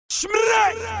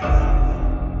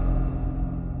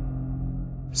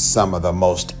Some of the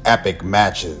most epic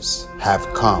matches have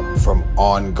come from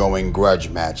ongoing grudge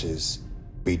matches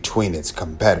between its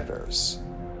competitors.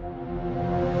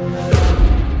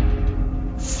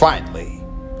 Finally,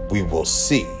 we will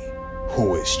see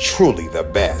who is truly the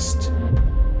best.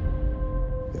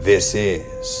 This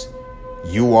is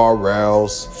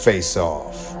URL's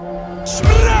Faceoff.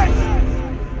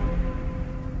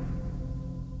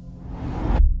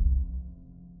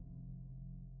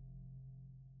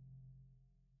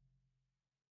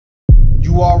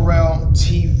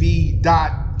 Urltv.tv.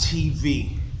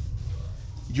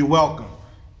 You're welcome.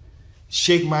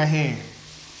 Shake my hand.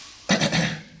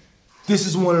 This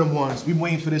is one of them ones. We've been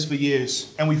waiting for this for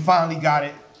years, and we finally got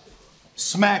it.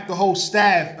 Smacked the whole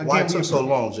staff. Again, why it took so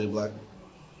long, J Black?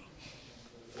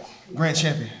 Grand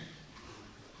champion.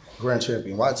 Grand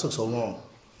champion. Why it took so long?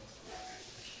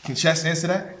 Can Chess answer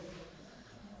that?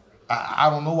 I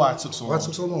don't know why it took so long. Why it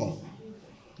took so long?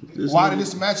 Why did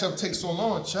this matchup take so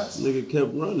long, Chess? Nigga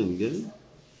kept running, gang.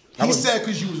 He said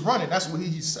because you was running. That's what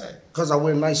he said. Because I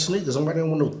wear nice sneakers. Somebody don't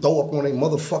want to throw up on their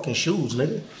motherfucking shoes,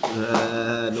 nigga.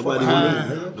 Nobody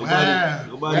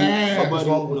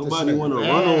want to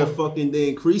run on fucking day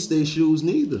and crease their shoes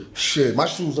neither. Shit, my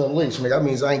shoes unlinked, nigga. That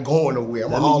means I ain't going nowhere.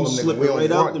 I'm a Harlem nigga. Slipping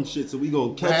right out them shit, so we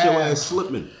gonna catch your ass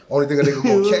slipping. Only thing a nigga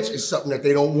gonna catch is something that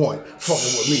they don't want.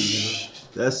 Fucking with me,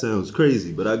 nigga. That sounds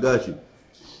crazy, but I got you.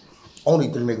 Only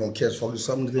thing they gonna catch fucking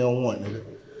something that they don't want, nigga.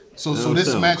 So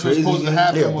this match was supposed to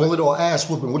happen. Yeah, bullet or ass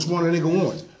whooping. Which one a nigga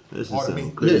want? That shit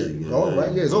sound crazy. Yeah, all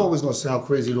right. Yeah, it's always gonna sound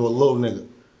crazy to a little nigga.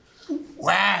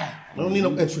 Wow. I don't need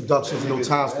no introductions, no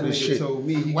times for this shit. Told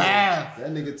me wow.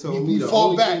 That nigga told me the fall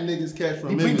only back. thing niggas catch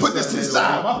from him He put this to the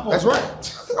side. That's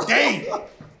right. Damn.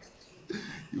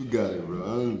 You got it,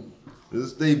 bro.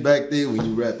 Just stay back there when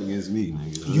you rap against me,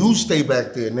 nigga. You stay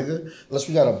back there, nigga. Unless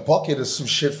we got a bucket of some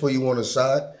shit for you on the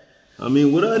side. I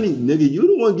mean, what I need, nigga, you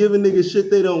the one giving niggas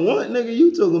shit they don't want, nigga.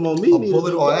 You talking about me. A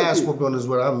bullet or ass whooping is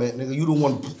what I meant, nigga. You the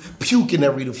one puking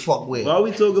every the fuck way. Why are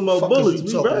we talking about bullets?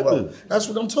 We rapping. About? That's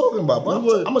what I'm talking about,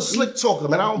 bro. I'm a slick talker,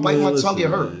 man. I don't bite my tongue, get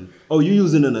hurt. Man. Oh, you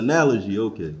using an analogy,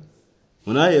 okay.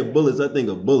 When I hear bullets, I think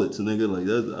of bullets, nigga. Like,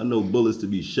 I know bullets to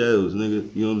be shells, nigga.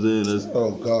 You know what I'm saying?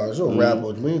 Oh, God. You're a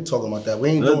rapper. We ain't talking about that. We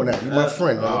ain't doing that. You my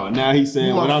friend, man. Oh, now he's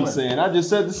saying what I'm saying. I just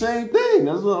said the same thing.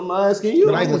 That's what I'm asking you.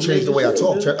 But I ain't gonna change the way I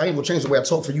talk. I ain't gonna change the way I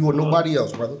talk for you or nobody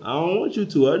else, brother. I don't want you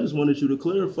to. I just wanted you to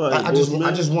clarify. I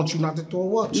just want you not to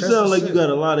throw up. You sound like you got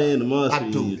a lot of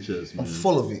animosity in your chest, man. I'm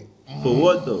full of it. For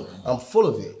what, though? I'm full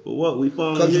of it. For what? We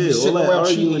finally here. All that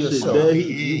arguing shit,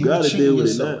 you gotta deal with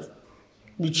it now.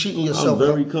 You cheating yourself. I'm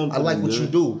very comfortable. I like what you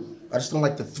do. I just don't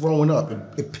like the throwing up.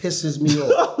 It pisses me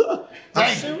off.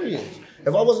 I'm serious. If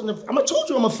I wasn't, I told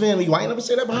you I'm a fan of you. I ain't never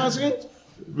say that behind scenes.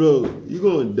 Bro, you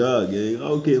gonna die, gang. I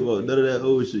don't care about none of that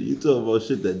old shit. You talking about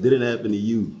shit that didn't happen to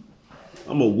you.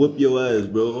 I'm gonna whoop your ass,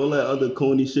 bro. All that other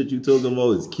corny shit you talking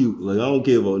about is cute. Like, I don't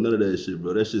care about none of that shit,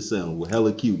 bro. That shit sound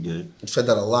hella cute, gang. I've said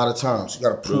that a lot of times. You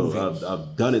gotta prove it.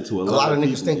 I've done it to a lot of people. A lot of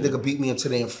niggas think they could beat me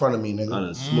until they in front of me, nigga. I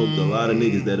done smoked a lot of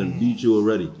niggas that done beat you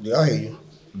already. Yeah, I hear you.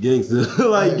 Gangster.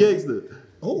 Like gangster.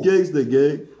 Oh. Gangster,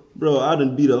 gang. Bro, I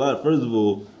done beat a lot. First of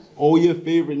all your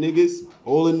favorite niggas,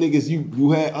 all the niggas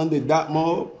you had under Dot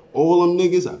Mob, all them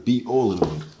niggas, I beat all of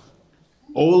them.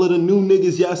 All of the new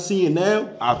niggas y'all seeing now,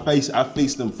 I face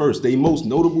them first. They most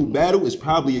notable battle is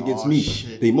probably against me.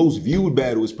 Shit. They most viewed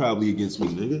battle is probably against me,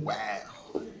 nigga. Wow.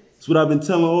 That's what I've been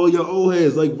telling all your old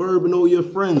heads, like Verb and all your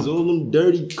friends, all them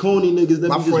dirty, coney niggas that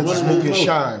My be just friends running smoke their and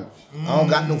mouth. shine. I don't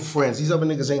got no friends. These other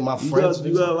niggas ain't my friends.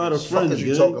 You got a lot of friends, What you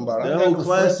gang. talking about? That whole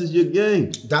class is your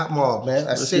gang. Dot Mob, man.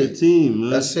 That's it. Your team,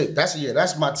 man. That's it.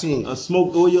 That's my team. I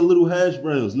smoked all your little hash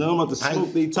browns. Now I'm about to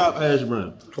smoke they top hash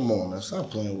brown. Come on, man.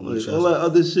 Stop playing with me. All that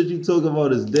other shit you talking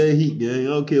about is dead heat, gang. I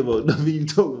don't care about nothing you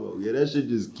talking about. Yeah, that shit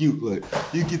just cute. Like,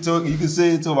 you can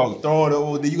say it to about throwing it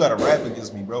all day. You gotta rap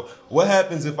against me, bro. What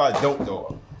happens if I don't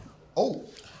throw? Oh.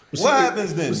 What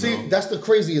happens then? See, that's the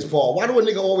craziest part. Why do a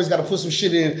nigga always gotta put some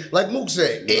shit in? Like Mook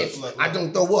said, if I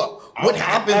don't throw up. What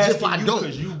happens if I don't?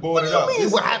 What do you mean?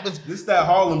 What happens? This that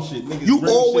Harlem shit, niggas. You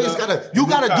always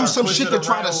gotta do some shit to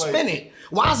try to spin it.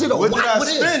 Why is it a what did I what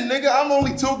spin, nigga? I'm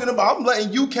only talking about. I'm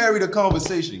letting you carry the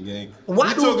conversation, gang.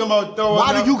 Why do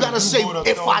you gotta say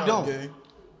if I don't?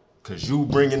 Cause you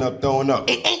bringing up throwing up.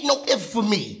 It ain't no if for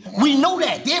me. We know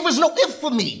that. There is no if for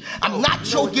me. I'm not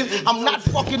choking. I'm not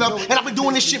fucking up. And I've been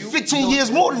doing this shit 15 years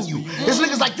more than you. This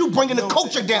nigga's like you bringing the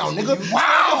culture down, nigga.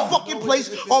 Wow. The fucking place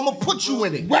or I'm gonna put you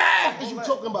in it. Wow. What you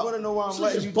talking about? You wanna know why I'm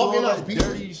letting you do all that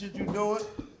dirty shit you doing?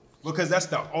 Because that's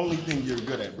the only thing you're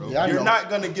good at, bro. Yeah, you're not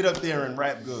gonna get up there and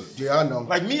rap good. Yeah, I know.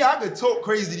 Like me, I could talk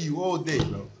crazy to you all day,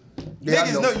 bro. Yeah,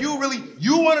 Niggas know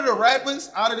you one of the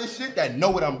rappers out of this shit that know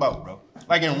what I'm about, bro.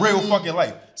 Like in real fucking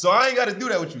life. So I ain't gotta do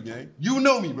that with you, gang. You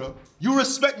know me, bro. You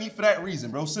respect me for that reason,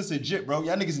 bro. Since legit, bro.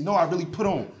 Y'all niggas know I really put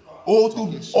on.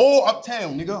 All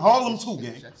uptown, nigga. Harlem too,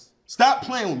 gang. Stop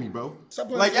playing with me, bro.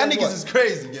 Like y'all niggas is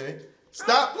crazy, gang.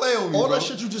 Stop playing with me, All bro. that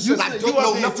shit you just said, I don't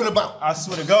know nothing about. I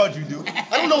swear to God you do. I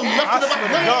don't know nothing about none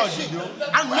of that shit.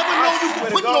 I never know you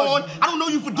for putting on. I don't know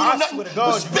you for doing nothing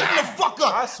but spitting the fuck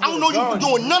up. I don't know you for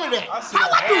doing none of that. How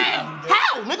I do?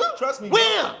 How, nigga? Trust me,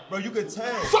 where? Bro, you could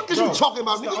tell. Fuck is you talking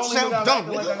about, nigga? You sound dumb,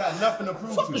 Like I got nothing to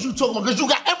prove. Fuck is you talking about? Because you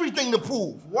got everything to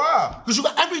prove. Why? Because you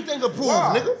got everything to prove,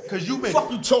 nigga. Because you been.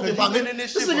 Fuck you talking about, nigga?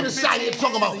 This nigga decided here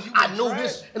talking about, I know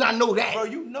this and I know that. Bro,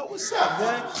 you know what's up,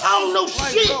 gang. I don't know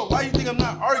shit. Bro, why you think I'm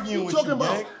not arguing with you,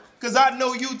 gang? Because I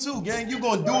know you too, gang. You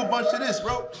gonna do a bunch of this,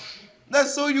 bro.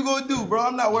 That's all you gonna do, bro.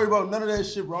 I'm not worried about none of that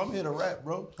shit, bro. I'm here to rap,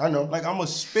 bro. I know. Like, I'm gonna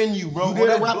spin you, bro. You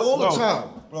there to rap all the time.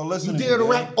 Bro, listen You to me, there to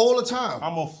gang. rap all the time.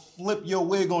 I'm gonna flip your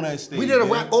wig on that stage. We there to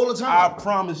gang. rap all the time. I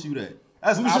promise you that.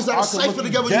 We was just at a cipher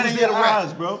together, you was there to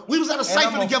rap. Bro. We was at a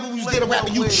cipher together, we was there to rap,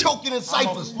 and you choking in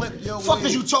ciphers. Fuck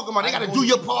is you talking about? They gotta do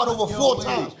your part over 4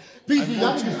 times. BB,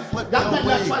 y'all better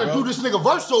not try to do this nigga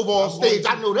verse over on stage.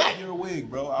 I know that. Your wig,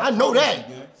 bro. I know that.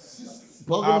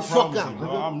 Bugging the fuck out, bro.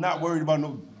 nigga. I'm not worried about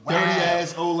no dirty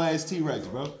ass, old ass T-Rex,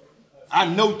 bro. I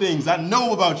know things. I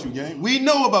know about you, gang. We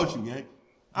know about you, gang.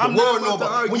 I'm not about to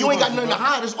argue. When you ain't got nothing to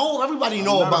hide, it's old. Everybody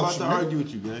know about you. I'm not about to argue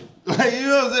with you, gang. Like, you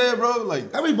know what I'm saying, bro?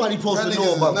 Like, everybody supposed to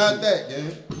know about you. Not that,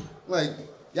 gang. Like,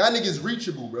 y'all niggas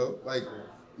reachable, bro. Like,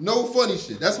 no funny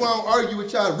shit. That's why I don't argue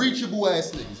with y'all reachable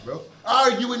ass niggas, bro.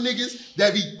 I argue with niggas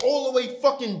that be all the way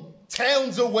fucking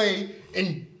towns away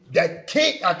and that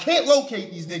I can't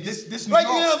locate these niggas. This like,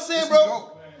 New you know York. what I'm saying, This bro? New York.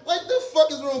 Like, the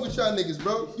fuck is wrong with y'all niggas,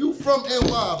 bro? You from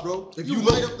NY, bro. If you you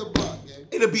light up the block, gang.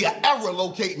 It'll be an error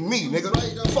locating me, nigga.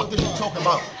 Right up Fuck the is you block. talking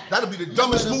about? That'll be the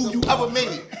dumbest move you ever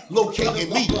made,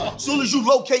 locating me. Soon as you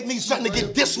locate me, something to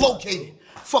get dislocated.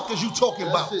 Fuck is you talking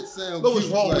about? That shit sound What's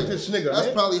cute. wrong Like, with this nigga, That's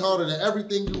man? probably harder than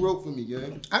everything you wrote for me,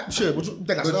 gang. Shit, what you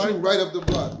think I But you started? right up the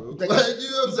block, bro. Think Like, I- you know what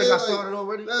you I'm think saying? I started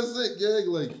already? That's it, gang.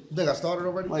 Like, You think I started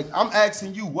already? Like, I'm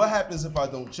asking you, what happens if I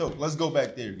don't choke? Let's go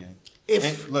back there again.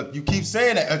 If- Look, you keep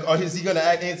saying that, or is he gonna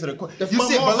answer the question? If You my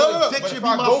said, mom's but look, addiction but if be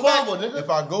I my go back, father, nigga. if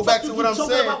I go Fuck back you to what keep I'm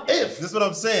talking saying, about if. this is what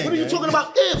I'm saying. What are you gang. talking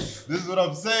about if? This is what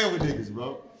I'm saying with niggas,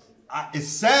 bro. It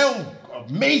sounds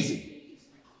amazing,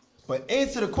 but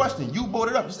answer the question. You brought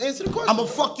it up. Just answer the question. I'ma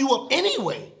fuck you up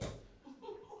anyway.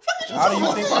 How do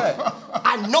you think that?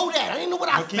 I know that. I didn't know what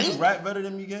I But can you think. rap better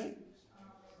than me, gang?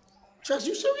 Trust,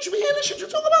 you serious? You be hearing this shit you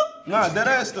talking about? Nah, that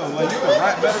ass though. Like, you can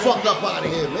rap better. Fuck up out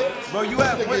of here, man. Bro, you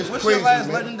have, This nigga is what's crazy, your last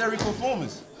man. legendary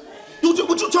performance?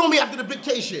 What you told me after the Big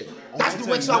K shit? That's the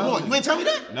tell Rex you I nothing. want. You ain't tell me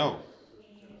that? No.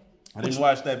 I didn't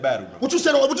watch that battle, bro. What you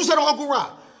said on Uncle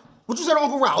Rob? What you said on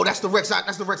Uncle Rob? Oh, that's the Rex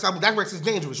album. That Rex is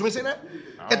dangerous. You ain't say that?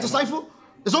 At the Cypher?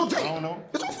 It's on tape. I don't know.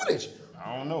 It's on footage.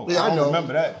 I don't know. Yeah, I I don't know.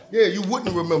 remember that. Yeah, you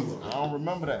wouldn't remember. I don't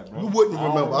remember that, bro. You wouldn't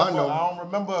remember, I know. I don't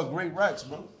remember a great Rex,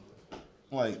 bro.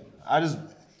 Like, I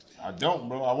don't,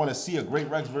 bro. I want to see a great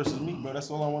Rex versus me, bro. That's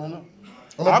all I want to know.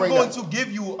 I'm going to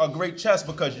give you a great chest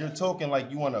because you're talking like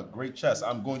you want a great chest.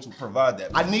 I'm going to provide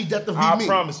that, bro. I need that to be me. I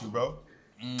promise you, bro.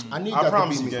 I need I that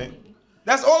promise to you, be me. gang.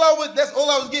 That's all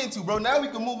I was getting to, bro. Now we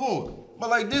can move on. But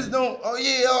like this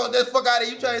that fuck out of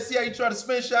here. You trying to see how you try to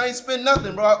spin shit. I ain't spin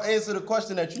nothing, bro. I answer the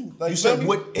question that you like. You said me?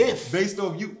 what if? Based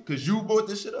off you, cause you brought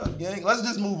this shit up, gang. Let's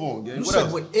just move on, gang. You What said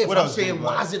else? what if. What I'm else, Jay saying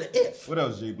Black? why is it an if? What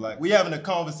else, Jay Black? We having a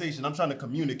conversation. I'm trying to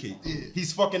communicate. Yeah.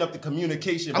 He's fucking up the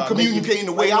communication. I'm by communicating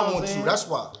the way you know I what want I'm to. saying? That's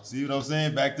why. See what I'm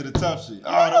saying? Back to the tough shit. No,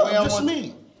 the way I just want.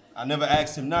 me. I never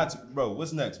asked him not to, bro.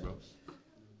 What's next, bro?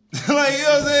 Like, you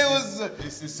know what I'm saying?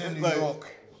 It's in New like, York.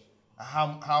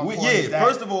 How important is that?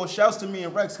 First of all, shouts to me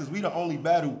and Rex, because we the only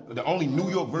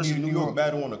New York versus New York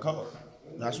battle on the card.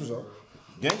 That's what's up.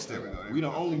 Gangster. We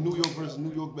the only New York versus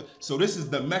New York battle. So this is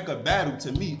the Mecca battle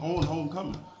to me on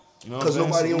homecoming. You know what Because I'm saying?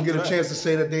 nobody So don't get a that. chance to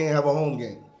say that they ain't have a home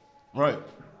game. Right.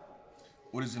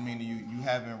 What does it mean to you? You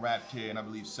haven't rapped here in, I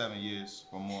believe, 7 years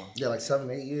or more. Yeah, like 7,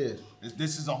 8 years.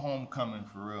 This is a homecoming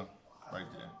for real, right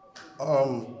there.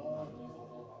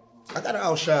 I gotta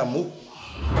outshine Mook.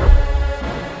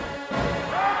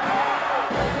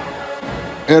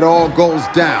 It all goes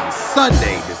down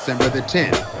Sunday, December the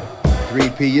 10th, 3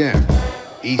 p.m.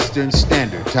 Eastern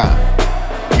Standard Time.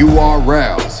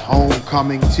 URL's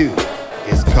Homecoming 2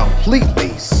 is completely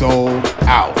sold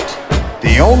out.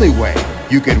 The only way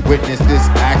you can witness this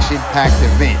action-packed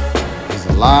event is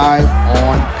live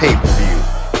on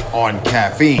pay-per-view on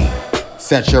Caffeine.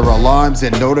 Set your alarms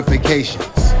and notifications.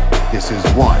 This is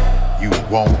one you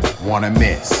won't want to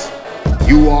miss.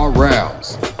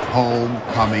 URL's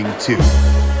Homecoming 2.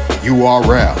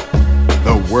 URL,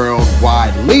 the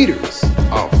worldwide leaders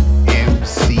of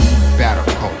MC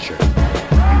battle culture.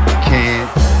 You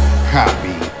can't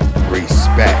copy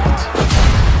respect.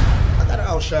 I gotta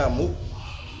outshine Mook.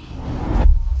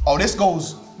 Oh, this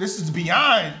is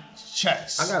beyond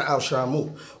chess. I gotta outshine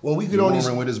Mook. When we get on these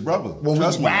with his brother.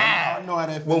 Trust me. Wow. I know how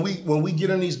that When we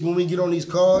get on these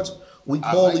cards, we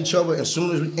call each other, and as soon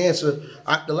as we answer,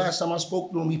 the last time I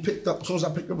spoke to him, as soon as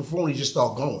I picked up the phone, he just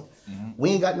started going.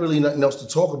 We ain't got really nothing else to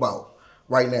talk about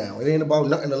right now. It ain't about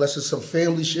nothing unless it's some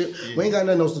family shit. Yeah. We ain't got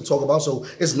nothing else to talk about. So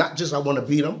it's not just I want to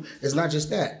beat him. It's not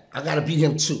just that. I gotta beat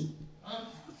him too.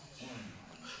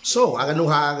 So I know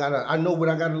I know what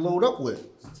I gotta load up with.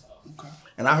 Okay.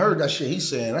 And I heard that shit he's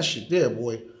saying. That shit there,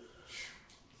 boy.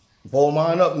 Ball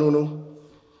mine up, Nunu.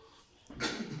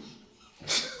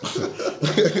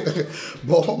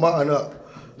 Ball mine up.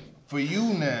 For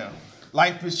you now,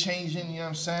 life is changing, you know what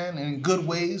I'm saying? And in good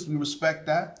ways, we respect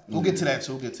that. We'll get to that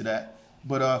too, we'll get to that.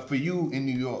 But for you in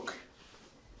New York.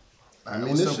 I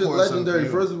mean, this shit legendary.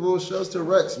 First of all, shouts to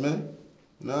Rex, man.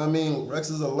 You know what I mean? Rex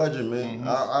is a legend, man.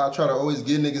 I try to always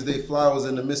give niggas they flowers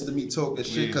in the midst of me talking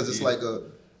shit, because it's like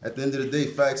at the end of the day,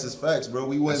 facts is facts, bro.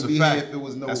 We wouldn't be here if it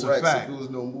was no Rex, if it was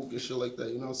no Mook and shit like that,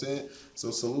 you know what I'm saying? So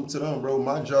salute to them, bro.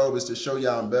 My job is to show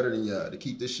y'all I'm better than y'all, to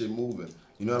keep this shit moving.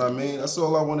 You know what I mean? That's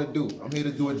all I want to do. I'm here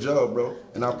to do a job, bro.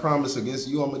 And I promise against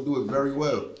you, I'm going to do it very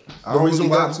well. I don't really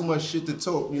got too much shit to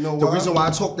talk. You know why? The reason why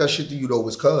I talked that shit to you, though,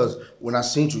 was because when I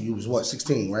seen you was what,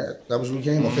 16, right? That was when you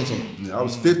came, or 15? Yeah, I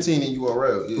was 15 in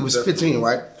URL. Yeah, it was 15,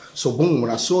 right? So boom,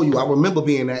 when I saw you, I remember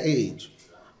being that age.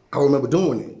 I remember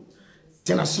doing it.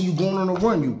 Then I see you going on a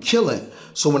run, you killing.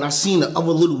 So when I seen the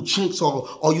other little chinks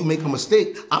or you make a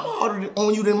mistake, I'm harder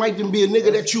on you than might be a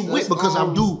nigga that you with, because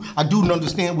I do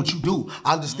understand what you do.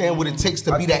 I understand what it takes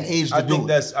to be that age to do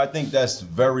it. I think that's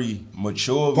very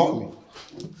mature of you.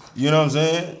 You know what I'm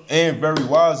saying? And very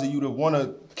wise of you to want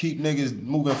to keep niggas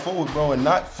moving forward, bro, and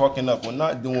not fucking up or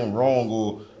not doing wrong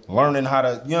or learning how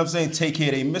to, you know what I'm saying, take care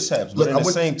of their mishaps. But in the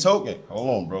same token,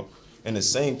 hold on, bro. In the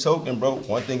same token, bro,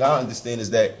 one thing I understand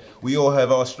is that we all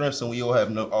have our strengths and we all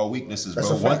have our weaknesses,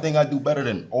 bro. One thing I do better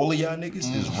than all of y'all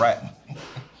niggas is rap.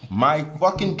 My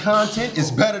fucking content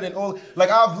is better than all. Like,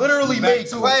 I've literally made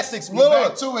classics.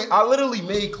 I literally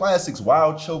made classics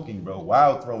while choking, bro,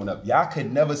 while throwing up. Y'all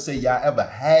could never say y'all ever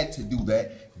had to do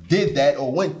that, did that,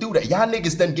 or went through that. Y'all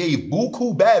niggas done gave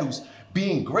buku battles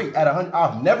being great at 100.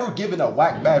 I've never given a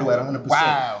whack battle at 100%.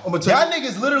 Wow. Y'all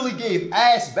niggas literally gave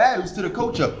ass battles to the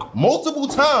culture multiple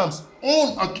times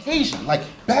on occasion, like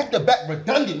back to back,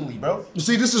 redundantly, bro. You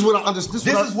see, this is what I understand.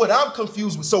 This is what I'm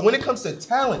confused with. So when it comes to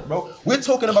talent, bro, we're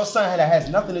talking about something that has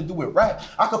nothing to do with rap.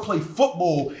 I could play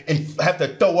football and have to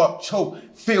throw up, choke,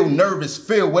 feel nervous,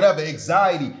 feel whatever,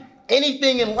 anxiety.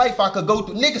 Anything in life I could go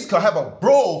through. Niggas could have a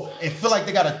brawl and feel like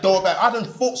they gotta throw it back. I done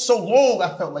fought so long,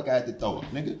 I felt like I had to throw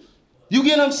it, nigga. You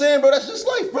get what I'm saying, bro? That's just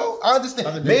life, bro. I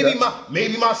understand.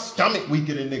 Maybe my stomach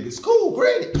weaker than niggas. Cool,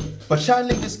 great. But y'all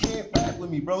niggas can't rap with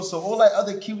me, bro. So all that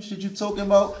other cute shit you talking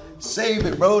about, save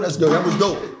it, bro. That was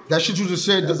dope. That shit you just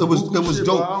said, it was shit,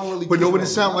 dope. Really, but know what it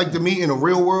sound like to me in the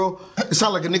real world? It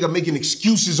sound like a nigga making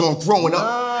excuses on throwing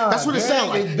up. That's what it sound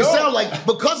like. It sound like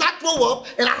because I throw up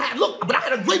and I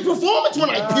had a great performance when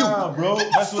I puke. Bro.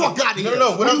 Get the fuck out of here.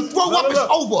 When you throw up, it's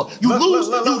over. You lose,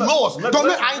 you lost.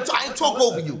 I ain't talk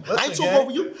over you. I ain't talk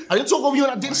over you. I didn't talk over you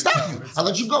and I didn't stop you. I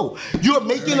let you go. You're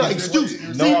making an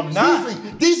excuse. No, I'm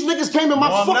not. These niggas came in my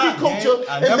fucking culture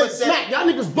and let smack. Y'all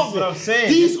niggas bugging.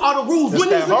 These are the rules. When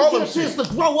these niggas get a chance to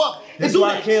throw up and do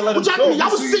that, can't let him talk. Y'all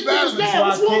was sitting down. That's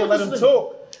why I can't let him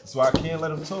talk. That's why I can't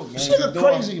let him talk, man. This nigga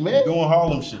crazy, man. Doing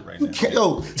Harlem shit right now.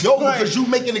 Yo, because you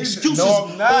making excuses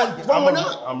on throwing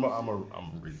up. I'm gonna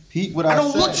repeat what I said. I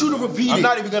don't want you to repeat it. I'm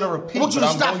not even gonna repeat. I want you to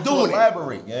stop doing it.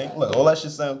 Elaborate, gang. Look, all that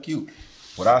shit sound cute.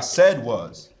 What I said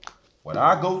was, what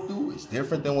I go through is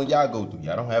different than what y'all go through.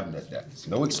 Y'all don't have that. It's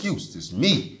no excuse. It's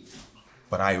me.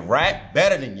 But I rap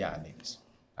better than y'all niggas.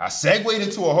 I segued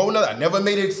into a whole nother. I never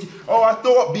made an excuse. Oh, I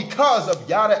thought because of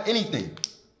yada anything.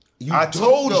 I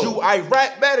told you I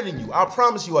rap better than you. I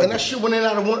promise you I did. And that shit went in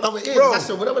out of one other ear. Bro, I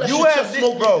said, whatever that you shit have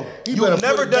smoking, bro. You've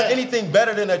never done back. anything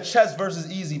better than a chess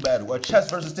versus easy battle. A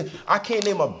chess versus I can't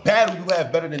name a battle you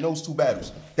have better than those two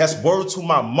battles. That's word to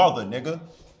my mother, nigga.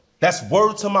 That's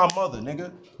word to my mother,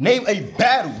 nigga. Name a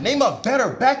battle. Name a better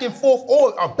back and forth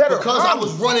or a better because homie. I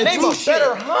was running name through a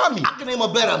better homie. I can name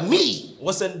a better me.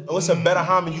 What's a better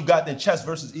homie you got than chess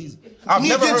versus easy? I've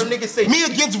never heard niggas say me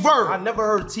against Verb. I never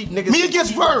heard niggas me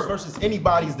against Verb versus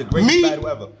anybody is the greatest battle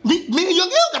ever. Me and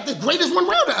Young Ill got the greatest one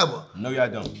rounder ever. No, y'all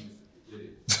don't.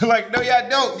 Like, no, y'all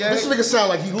don't, gang. This nigga sound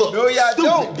like he look. No, y'all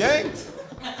don't, gang.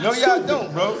 No, y'all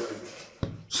don't, bro.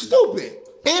 Stupid.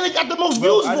 And it got the most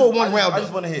views for a one round. I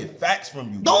just want to hear facts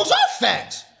from you. Those are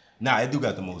facts. Nah, it do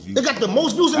got the most views. It got the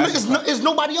most views, and there's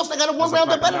nobody else that got a one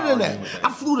rounder better than that.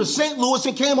 I flew to St. Louis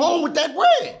and came home with that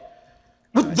bread.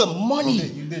 With the money.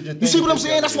 You see what I'm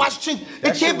saying? That's why it's cheap.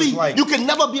 It can't be, you can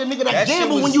never be a nigga that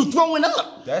gamble when you throwing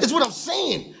up. That's what I'm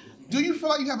saying. Do you feel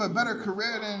like you have a better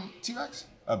career than T-Rex?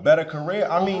 A better career?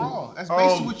 I mean, that's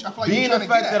basically what I feel like being the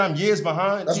fact that I'm years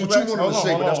behind T-Rex. That's what you wanted to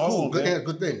say, but that's cool.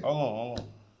 Good thing. Hold on.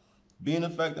 Being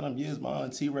the fact that I'm years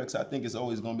behind T-Rex, I think it's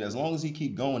always going to be, as long as he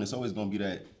keep going, it's always going to be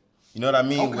that, you know what I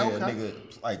mean? Where a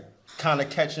nigga, like, kind of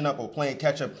catching up or playing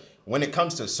catch up when it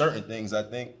comes to certain things, I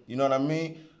think. You know what I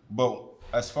mean? But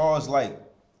as far as, like,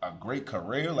 a great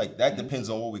career, like, that depends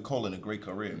on what we call it a great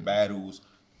career. Battles,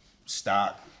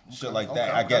 stock, shit like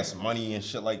that. I guess money and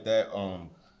shit like that.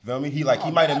 Feel me? He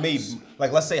might have made,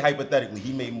 like, let's say hypothetically,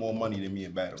 he made more money than me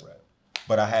in battle rap.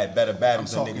 But I had better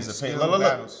battles than niggas to pay. Look.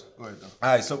 All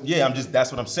right, so yeah,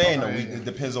 that's what I'm saying. Though. It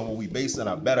depends on what we base on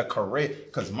a better career,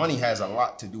 because money has a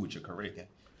lot to do with your career.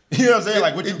 You know what I'm saying?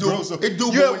 Like what you do. So it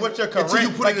do. You with your career,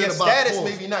 like your status,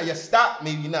 maybe not. Your stock,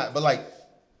 maybe not. But like,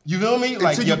 you feel me?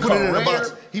 Like until you put it in a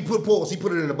box. He put pause. He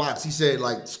put it in a box. He said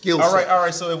like skill set. All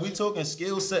right. So if we talking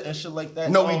skill set and shit like that,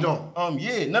 no, we don't.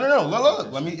 Yeah, no.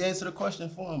 Look. Let me answer the question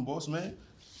for him, boss man.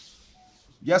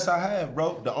 Yes, I have,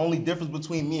 bro. The only difference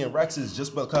between me and Rex is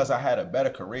just because I had a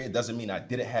better career doesn't mean I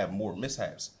didn't have more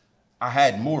mishaps. I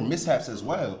had more mishaps as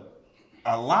well.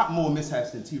 A lot more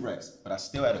mishaps than T-Rex, but I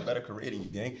still had a better career than you,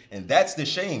 gang. And that's the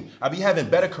shame. I be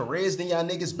having better careers than y'all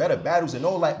niggas, better battles and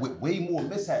all that with way more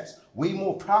mishaps, way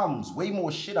more problems, way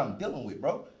more shit I'm dealing with,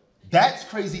 bro. That's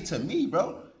crazy to me,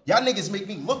 bro. Y'all niggas make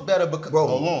me look better because,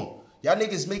 hold on. Y'all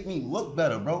niggas make me look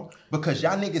better, bro. Because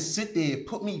y'all niggas sit there,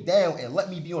 put me down, and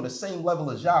let me be on the same level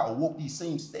as y'all or walk these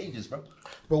same stages, bro.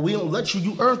 But we don't let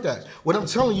you earned that. What I'm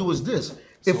telling you is this.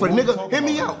 If a nigga, hear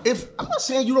me out. If I'm not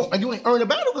saying you ain't earn a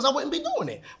battle because I wouldn't be doing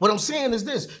it. What I'm saying is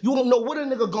this: you don't know what a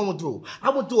nigga going through. I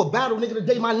went through a battle, nigga, the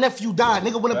day my nephew died.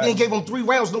 Nigga went up there and gave him 3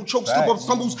 rounds, no choke, slip ups,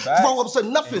 stumbles, throw ups,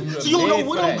 and nothing. So you don't know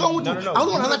what I'm going through. I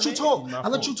don't want to let you talk. I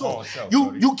let you talk.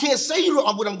 You can't say you know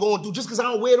what I'm going through just because I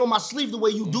don't wear it on my sleeve the way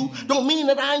you do. Don't mean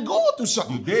that I ain't going through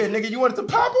something. You did, nigga. You wanted to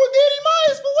pop on Danny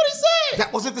Myers for what he said.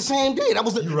 That wasn't the same day. That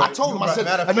was I told him. I said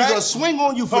a nigga swing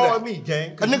on you for that.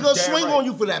 A nigga swing on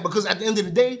you for that because at the end of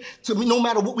the day, to me, no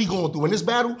matter what we going through in this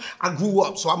battle, I grew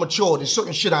up, so I'm mature. There's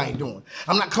certain shit I ain't doing.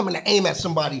 I'm not coming to aim at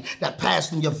somebody that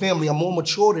passed in your family. I'm more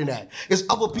mature than that. It's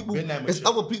other people. It's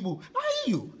other people. I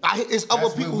hear you. It's other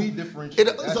people.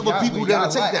 It's other people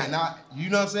that'll take that. Not, you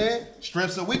know what I'm saying?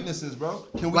 Strengths and weaknesses, bro.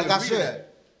 Can we like agree I said, to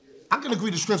that? I can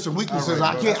agree to strengths and weaknesses.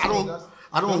 Right, I can't.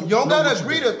 I don't. You don't gotta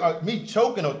agree to me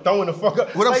choking or throwing the fuck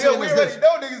up. What I'm saying is this.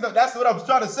 Know niggas know. That's what I was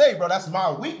trying to say, bro. That's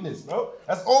my weakness, bro.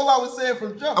 That's all I was saying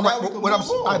from jump. Back to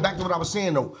what I was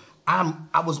saying though.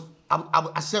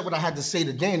 I said what I had to say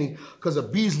to Danny because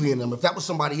of Beasley and them. If that was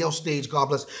somebody else's stage, God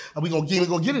bless, and we gonna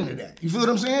get into that. You feel what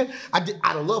I'm saying?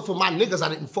 Out of love for my niggas, I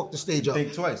didn't fuck the stage up.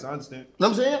 Think twice, I understand. You know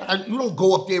what I'm saying? You don't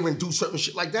go up there and do certain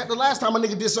shit like that. The last time a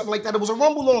nigga did something like that, it was a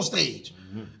rumble on stage.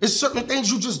 It's certain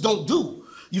things you just don't do.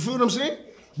 You feel what I'm saying?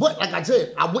 But like I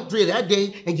said, I went through that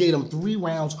day and gave them 3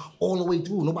 rounds all the way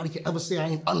through. Nobody can ever say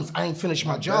I ain't finished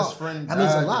my job. Best friend that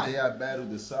means a lot. The day I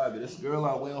battled the saga. This girl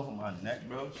I went off of my neck,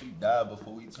 bro. She died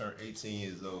before we turned 18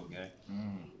 years old, gang.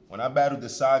 When I battled the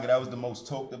saga, that was the most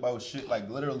talked about shit. Like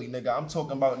literally, nigga, I'm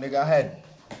talking about, nigga, I had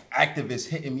activists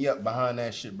hitting me up behind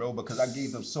that shit, bro, because I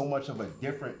gave them so much of a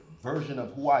different version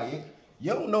of who I am.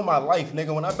 You don't know my life,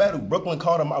 nigga. When I battled Brooklyn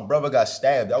Carter, my brother got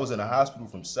stabbed. I was in the hospital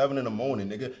from 7 in the morning,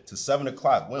 nigga, to 7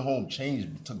 o'clock. Went home,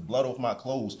 changed, took blood off my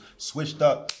clothes, switched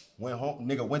up, went home,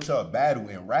 nigga, went to a battle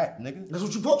and rap, nigga. That's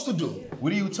what you're supposed to do.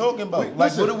 What are you talking about? Wait,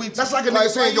 listen, what are we? That's like a nigga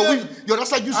saying, yo,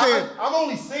 that's like you saying. I'm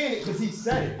only saying it because he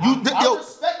said it.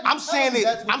 I'm saying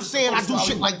it. I'm saying I do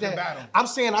shit like that. I'm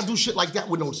saying I do shit like that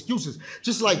with no excuses.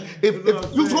 Just like if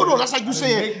you hold on, that's like you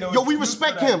saying, yo, we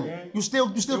respect him. You still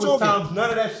talking. Times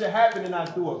none of that shit happened and I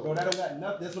do it, bro. That don't got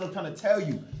nothing. That's what I'm trying to tell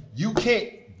you. You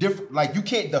can't you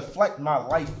can't deflect my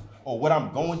life or what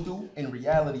I'm going through in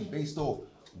reality based off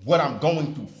what I'm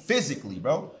going through physically,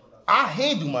 bro. I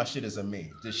handle my shit as a man.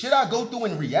 The shit I go through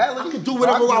in reality, I can do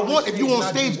whatever I want. If you on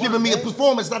stage giving me a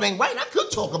performance that ain't right, I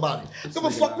could talk about it. Give a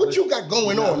fuck what you got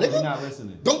going on, nigga. You're not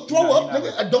listening. Don't throw up,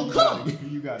 nigga. Don't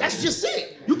come. That's just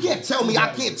it. You can't tell me I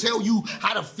can't tell you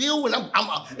how to feel when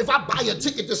if I buy a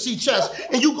ticket to see chess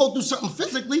and you go through something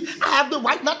physically, I have the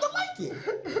right not to like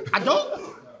it. I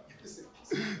don't.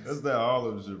 That's that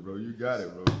Harlem shit, bro. You got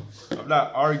it, bro. I'm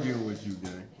not arguing with you,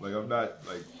 gang.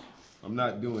 I'm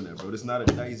not doing that, bro. It's not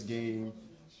a nice game.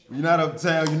 You're not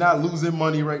uptown. You're not losing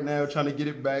money right now trying to get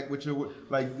it back with your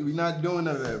like. We're not doing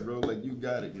none of that, bro. Like you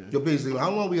got it, man. Yo, basically, how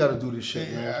long we gotta do this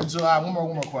shit, man? Yeah, so one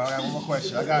more question. I got one more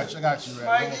question. I got you, Red.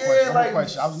 Like, One more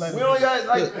question. I was letting we don't got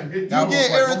like you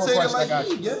get irritated like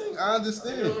you. gang. I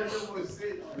understand.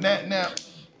 Now,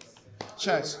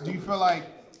 Chess, do you feel like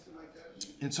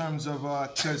in terms of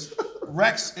because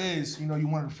Rex is, you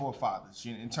one of the forefathers.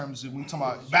 In terms of when we talk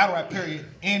about battle rap period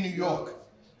in New York,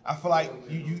 I feel like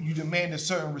you demand a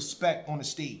certain respect on the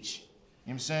stage. You know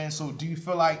what I'm saying? So do you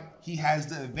feel like he has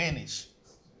the advantage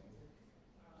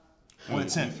on the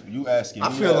 10th? You asking? I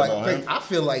feel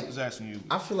like Who's asking you?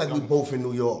 I feel like we both in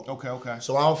New York. Okay.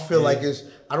 So I don't feel like it's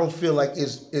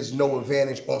no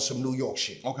advantage on some New York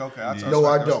shit. Okay. No,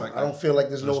 I don't. I don't feel like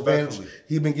there's no advantage.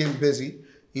 He been getting busy.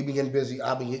 I've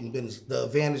been getting busy. The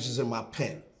advantage is in my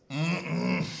pen.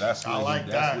 That's what I like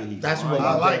that. That's what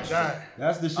I like that.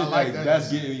 That's the shit that's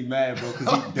getting me mad, bro.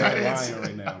 Because he's dead lying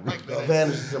right now, bro. The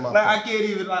advantage is in my Like pen. I can't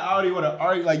even I already want to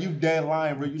argue. Like you dead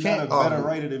lying, bro. You're not a better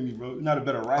writer than me, bro. You're not a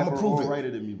better rapper or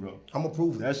writer than me, bro. I'm gonna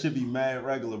prove it. That should be mad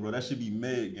regular, bro. That should be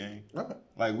mid, gang. Right.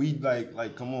 Like we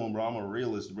like come on, bro. I'm a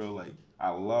realist, bro. Like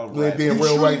I love You ain't rap. being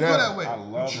real right feel now. that way. I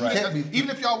love rap. Even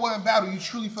if y'all weren't battle, you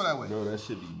truly feel that way. Bro, that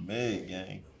should be mid,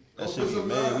 gang. That should be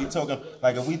mid. We talking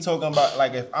like if we talking about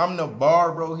like if I'm the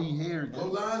bar, bro, he here. Go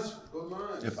lines.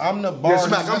 If I'm the bar,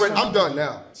 Smack, I'm done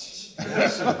now.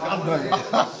 I'm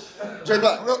done. Jay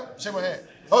Black, look. Shake my head.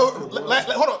 Oh, hold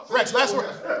on, Rex. Last word.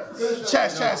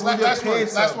 Chaz.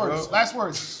 Last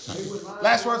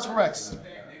words for Rex.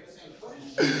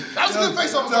 That was a good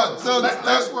face off.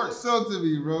 Last words. Talk to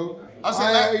me, bro.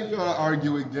 I ain't trying to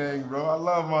argue with gang, bro. I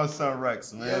love my son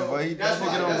Rex, man. But that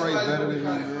nigga don't write better than me,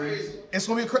 man. It's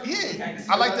gonna be yeah.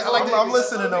 I like that. I'm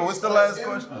listening though. What's the last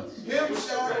question? Like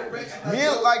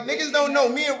niggas don't know.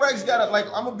 Me and Rex got a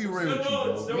I'm gonna be real with you,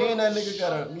 bro. Me and that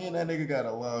nigga got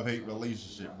a love-hate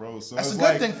relationship, bro. So that's a it's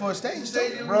good thing for a stage.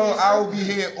 Bro, I will be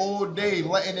here all day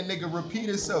letting the nigga repeat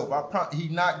himself. I'm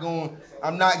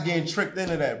not getting tricked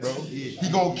into that, bro. He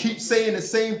gonna keep saying the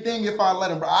same thing if I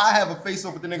let him, bro. I have a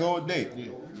face-off with the nigga all day.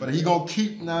 But he gonna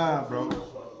keep, bro.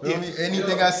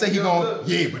 Anything I say, he gonna,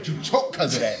 but you choke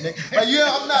because of that, nigga. Like,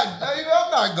 I'm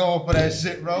not going for that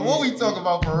shit, bro. What we talking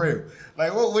about for real?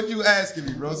 Like, what you asking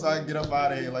me, bro, so I can get up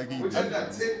out of here like he did? It's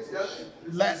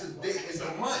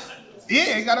a month.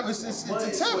 Yeah, it's a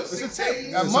tip. It's a tip.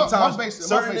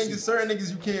 Certain niggas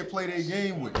you can't play their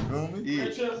game with, you know what I mean?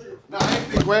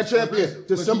 The Grand Champion,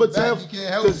 December 10th.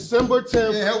 December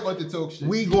 10th. Can't help but to talk shit.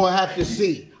 We gonna have to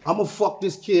see. I'm gonna fuck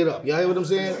this kid up. Y'all hear what I'm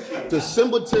saying?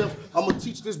 December 10th, I'm gonna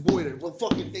teach this boy that what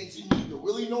fucking things he need to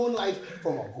really know in life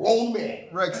from a grown man.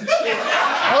 Rex,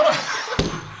 Hold on.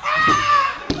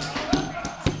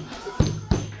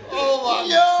 oh my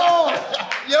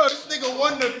Yo, this nigga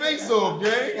won the face-off,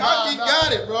 gang. How he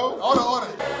got it, bro? Hold on.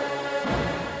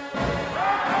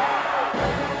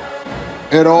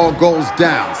 It all goes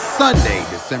down Sunday,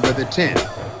 December the 10th,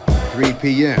 3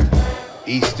 p.m.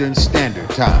 Eastern Standard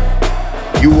Time.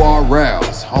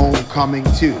 URL's Homecoming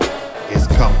 2 is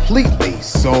completely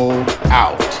sold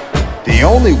out. The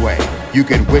only way you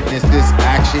can witness this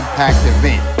action-packed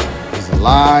event is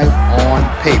live on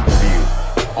pay-per-view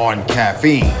on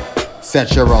Caffeine.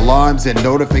 Set your alarms and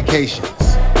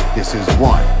notifications. This is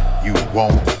one you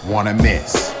won't want to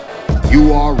miss.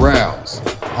 URL's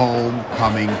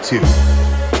Homecoming 2.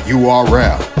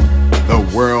 URL, the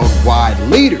worldwide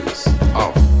leaders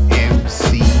of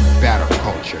MC battle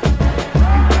culture.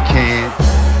 You can't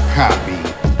copy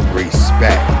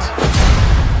respect.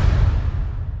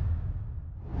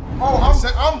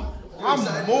 I'm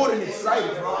more than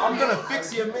excited, bro. I'm gonna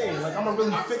fix your man. Like I'm gonna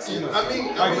really fix him.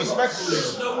 Respectfully.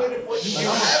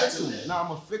 I'm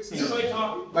gonna fix him.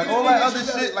 Like all that other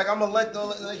shit, like I'm gonna let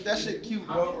that shit cute,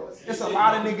 bro. It's a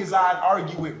lot of niggas I'd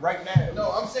argue with right now.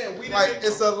 No, I'm saying we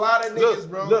it's a lot of niggas,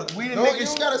 bro. Look, we the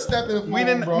niggas. You gotta step in We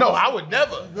didn't. bro. No, I would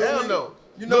never. Hell no.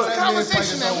 You know It's a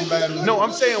conversation that we. No,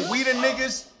 I'm saying we the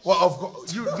niggas. Well, of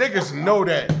course, you niggas know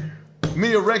that.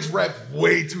 Me and Rex rap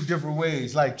way two different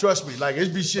ways. Like, trust me. Like,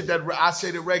 it be shit that I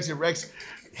say to Rex and Rex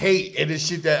hate, and it's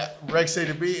shit that Rex say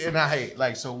to me and I hate.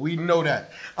 Like, so we know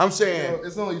that. I'm saying,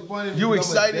 it's only funny if you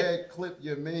excited? Dad clip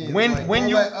your man. When all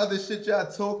you that other shit y'all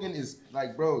talking is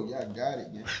like, bro, y'all got it.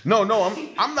 Yeah. No,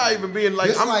 I'm not even being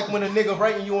like. It's like when a nigga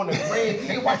writing you on the gram.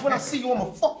 Hey, watch when I see you,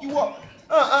 I'ma fuck you up.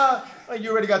 Like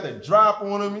you already got the drop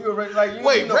on him. You already like.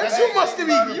 Wait, Rex, you must be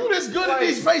you this good at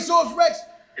these face-offs, Rex.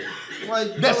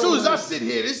 Like, As soon as I sit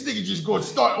here, this nigga just gonna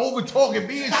start over talking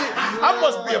me and shit. I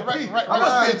must be a I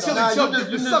must be a chili chump.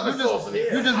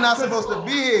 You just not supposed to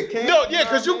be here, King. No, yeah,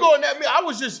 cause you going at me. I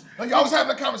was just. Like, I was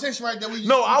having a conversation right there.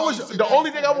 The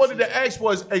only thing I wanted to ask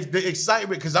was the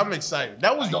excitement, cause I'm excited.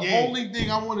 That was the only thing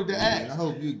I wanted to ask. I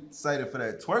hope you excited for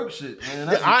that twerk shit, man.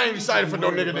 Yeah, I ain't excited for no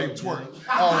nigga named Twerk.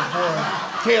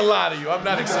 Oh Can't lie to you. I'm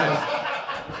not excited.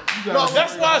 No,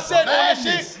 that's why I said all that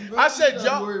shit. I said,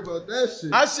 y'all. Worry about that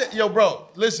shit. I said, yo, bro,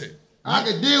 listen. I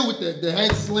could deal with that. The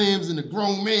head slams and the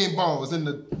grown man balls and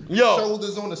the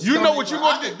shoulders on the stomach. You know what you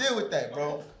gonna do? I can deal with that,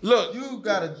 bro. Look, you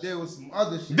gotta deal with some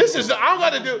other shit. This is I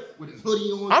gotta do. With his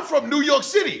hoodie on. I'm from New York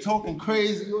City. Talking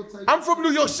crazy. I'm from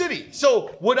New York City. So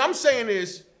what I'm saying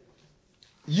is,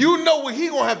 you know what he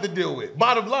gonna have to deal with.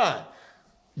 Bottom line,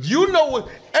 you know what.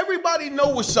 Everybody know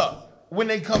what's up when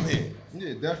they come here.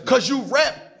 Yeah, definitely. Cause you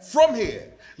rap from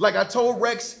here. Like I told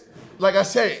Rex, like I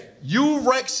said, you,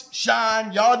 Rex,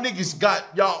 Shine, y'all niggas got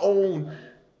y'all own.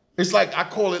 It's like, I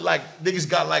call it like, niggas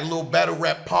got like little battle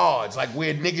rap pods, like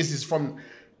where niggas is from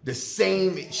the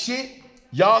same shit.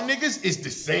 Y'all niggas is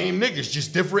the same niggas,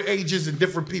 just different ages and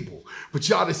different people. But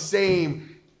y'all the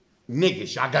same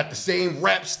niggas. Y'all got the same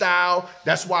rap style.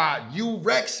 That's why you,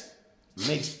 Rex,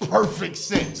 makes perfect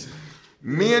sense.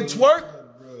 Me and Twerk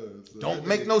don't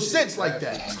make no sense like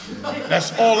that.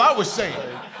 That's all I was saying.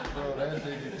 Bro, that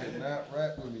nigga cannot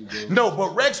rap with me, bro. No,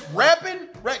 but Rex rapping,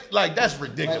 like that's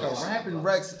ridiculous. Like a rapping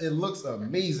Rex, it looks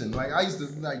amazing. Like I used to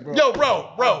like, bro. Yo,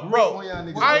 bro.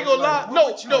 I ain't gonna lie.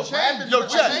 No, Chess.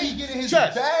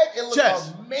 It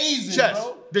looks amazing,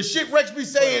 bro. The shit Rex be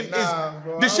saying is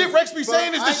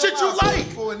the shit you like.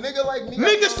 For a nigga like me,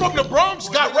 niggas from the Bronx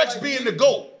got Rex being the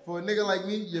GOAT. For a nigga like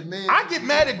me, your man. I get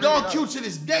mad at Don Q to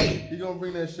this day. He gonna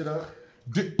bring that shit up.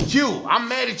 Q, I'm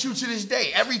mad at you to this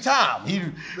day. Every time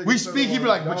we speak, he be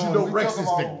like, but you know Rex is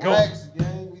the GOAT.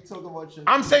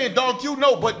 I'm saying Don Q,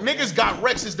 no, but niggas got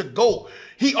Rex as the GOAT.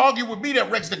 He argued with me that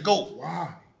Rex the GOAT. Wow.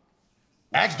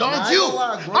 Ask Don Q.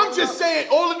 I'm just saying,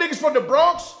 all the niggas from the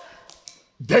Bronx,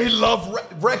 they love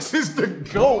Rex is the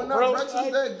GOAT, bro. Rex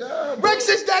is that guy. Rex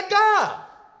is that guy.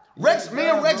 Rex, me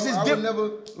and Rex is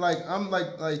different.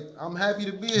 I'm happy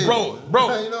to be here. Bro,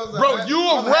 you know you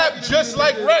a rap just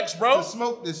like Rex, bro. To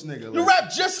smoke this nigga. You rap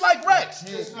just like Rex.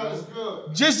 Yo.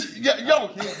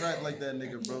 Can't rap like that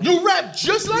nigga, bro. You rap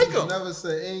just like him. Never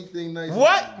say anything nice.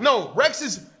 What? No, Rex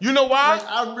is, you know why?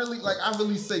 I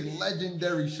really say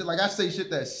legendary shit. Like I say shit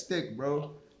that stick,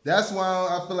 bro. That's why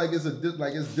I feel like it's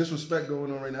disrespect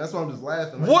going on right now. That's why I'm just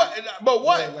laughing. Like, what? But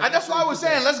what? That's why I was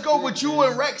saying, let's go with you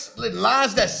and Rex.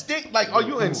 Lines that stick. Like, are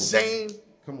you insane?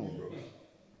 Come on,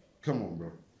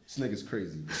 bro. This nigga's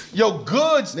crazy. Bro. Yo,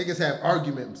 Goods. Niggas have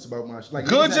arguments about my shit. Like,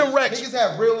 Goods and Rex. Niggas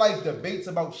have real life debates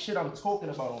about shit I'm talking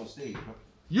about on stage, bro.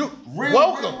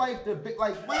 Welcome. Real life debates, Bro,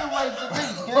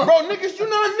 niggas, you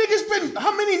know niggas been,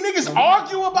 how many niggas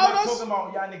argue about us? I'm talking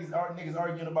about y'all niggas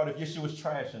arguing about if your shit was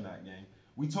trash or not, gang.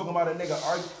 We talking about a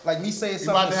nigga like me saying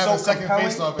something about to have so a second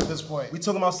Faceoff at this point. We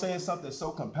talking about saying something so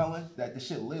compelling that the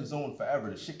shit lives on forever.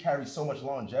 The shit carries so much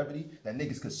longevity that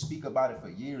niggas could speak about it for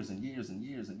years and years and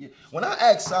years and years. When I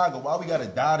asked Saga why we gotta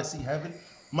die to see heaven,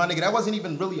 my nigga, that wasn't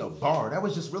even really a bar. That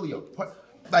was just really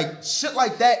like shit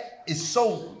like that is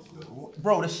so,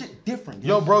 bro, the shit different, gang.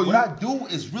 Yo, bro, what I do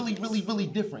is really, really, really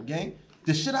different, gang.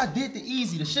 The shit I did, the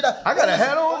easy, the shit I got a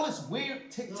hat on. All this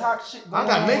weird TikTok shit going I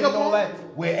got makeup on, on.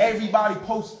 where everybody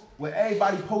posts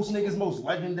niggas' most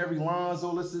legendary lines,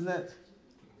 all this and that.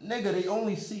 Nigga, they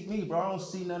only see me, bro. I don't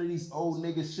see none of these old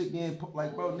niggas shit getting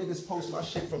like, bro. Niggas post my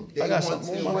shit from day one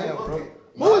till now, bro.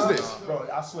 Who is this? Bro,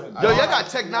 I swear to God. Yo, y'all got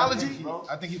technology?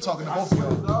 I think you're talking to both of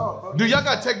y'all. Do y'all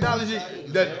got technology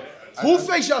that? Who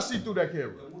face y'all see through that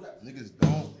camera? Niggas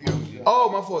don't.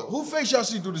 Oh, my fault. Who face y'all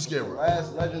see through this camera?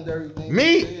 Last legendary thing.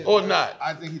 Me or not?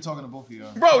 I think he's talking to both of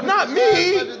y'all. Bro, not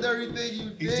me. Legendary thing you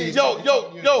did. Yo.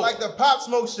 Like the Pop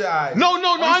Smoke shit. No,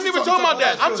 I ain't even talking about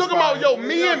that. I'm talking about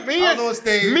me and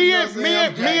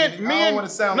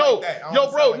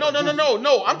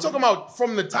No. I'm talking about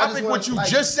from the topic what you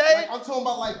just said. I'm talking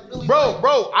about like really.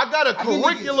 Bro, I got a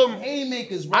curriculum.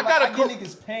 Haymakers, bro. I got a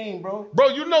niggas pain, bro. Bro,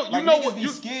 you know what you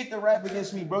scared to rap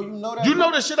against me, bro. You know that. You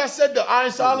know the shit I said to Iron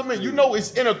Solomon. You know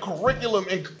it's in a curriculum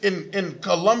in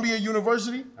Columbia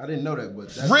University. I didn't know that, but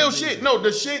that's real amazing. Shit. No,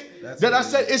 the shit that I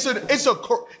said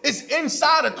it's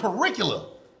inside a curriculum.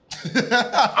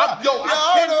 I don't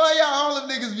know why y'all all them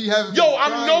niggas be having. Yo,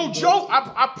 I'm no joke.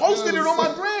 I posted it on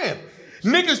my gram.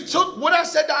 Niggas took what I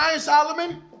said to Iron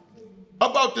Solomon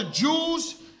about the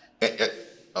Jews,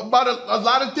 about a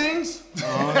lot of things.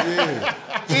 Oh yeah.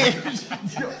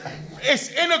 It's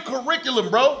in a curriculum,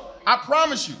 bro. I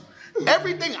promise you.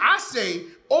 Everything I say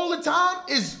all the time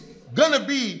is gonna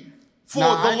be for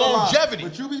Nah, I the ain't gonna lie, longevity.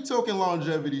 But you be talking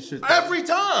longevity shit. Every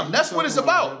time. That's what it's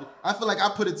about. I feel like I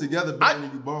put it together better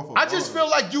than you bar for I just feel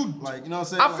like you, like, you know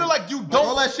what I'm saying? I feel like you don't.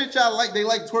 all that shit y'all like, they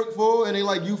like twerk for and they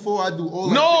like you for. I do all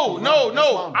that No, shit.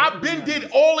 no. I've been did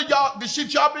all of y'all the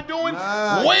shit y'all been doing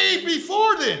way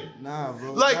before then. Nah,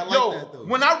 bro. Like, not yo, that, though.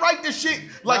 when I write this shit,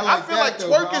 like, Not I like feel that, like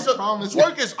though,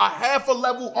 twerk is a half a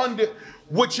level under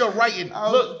what you're writing.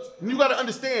 Look, you gotta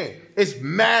understand, it's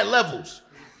mad levels.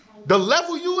 The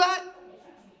level you at,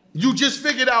 you just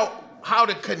figured out how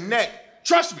to connect.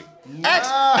 Trust me. Ask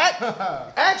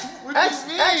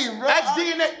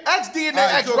DNA,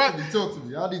 ask Rock. Talk to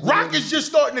me. I need to Rock is just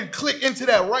starting to click into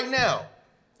that right now.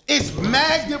 It's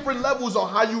mad different levels on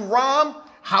how you rhyme,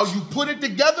 how you put it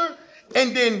together,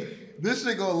 and then this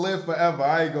shit gonna live forever.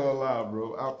 I ain't gonna lie,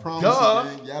 bro. I promise duh,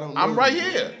 you, man. Y'all don't know I'm right me, bro.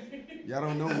 here. Y'all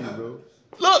don't know me, bro.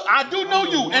 Look, I do know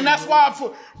you, and that's why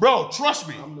bro, trust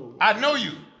me, I know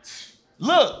you.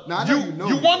 Look, Nah, I know you know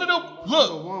you me, one bro.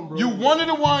 of the you one of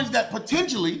the ones that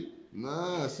potentially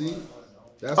See?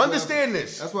 That's understand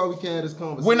this. That's why we can't have this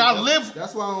conversation. When I live,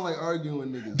 that's why I don't like arguing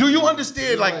with niggas. Do you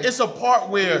understand? Like, it's a part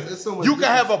where it's so much you can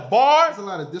have a bar, There's a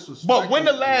lot of disrespect. but when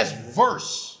the last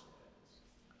verse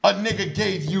a nigga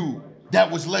gave you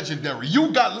that was legendary,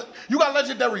 you got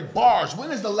legendary bars.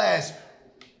 When is the last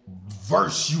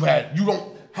verse you had? You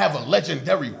don't have a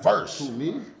legendary verse. Who,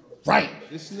 me? Right.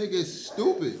 This nigga is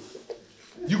stupid.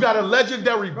 You got a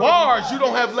legendary bars, you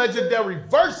don't have legendary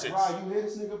verses. Bro, you hear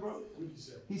this nigga, bro?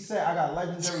 He said I got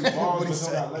legendary bars,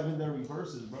 but don't got legendary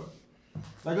verses, bro.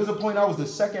 Like, there's a point I was the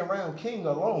second round king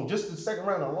alone, just the second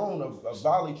round alone of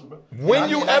Volley, bro. When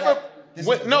you ever,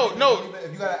 no,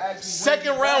 If you gotta ask me,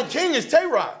 second round king is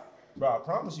Tay-Rock. Bro, I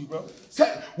promise you, bro.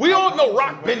 We all know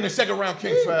Rock been the second round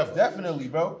king forever. Definitely,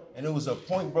 bro. And it was a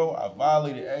point, bro. I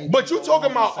violated everything. But you talking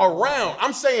about around.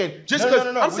 I'm saying, just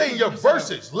because I'm saying your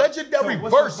verses, legendary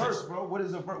verses. Verse, bro? What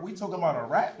is a verse? We talking about a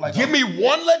rap? Like, Give me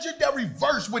one legendary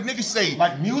verse where niggas say,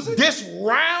 like music? This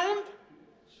round?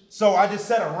 So I just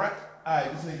said a rap.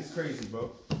 Alright, this nigga's crazy,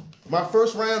 bro. My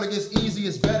first round against Easy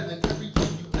is better than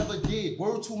everything you ever did.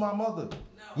 Word to my mother.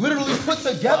 Literally put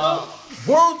together.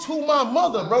 Word to my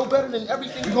mother, bro. Better than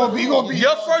everything. You gonna be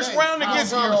Your first round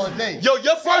against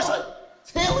your first.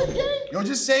 Talent game? Yo,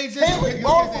 just say this. Talent,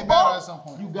 You'll get that battle at some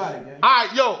point. You got it, gang. All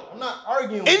right, yo. I'm not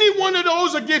arguing. Any one of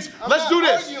those against, let's not do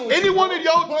this. arguing with Any you, one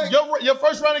bro. of your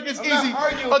first round against I'm not Easy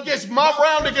arguing with against you. my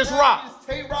round against Rock.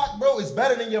 Tay-Rock, bro, is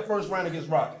better than your first round against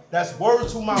Rock. That's word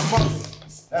to my mother.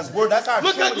 That's word. That's how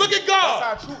Look true at- it look is. at God.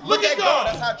 That's how true. Look at God.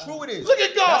 That's how true it is. Look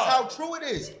at God. That's how true it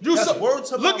is. You That's so- word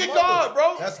to my look mother. at God,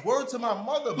 bro. That's word to my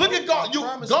mother, bro. Look at God. I You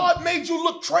promise God made you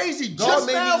look crazy. God just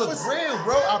made now me look for- real,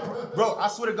 bro. I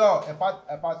swear to God,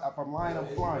 if I'm lying, I'm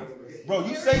flying. Bro,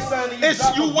 you say something, you It's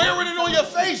drop you a wearing blunt, it on your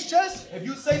face, Chess. If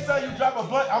you say something, you drop a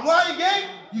blunt. I'm lying, gang.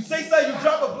 You say something, you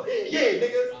drop a blunt. Yeah,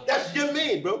 nigga. That's your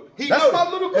man, bro. He That's knows my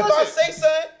it. little If I cousin. say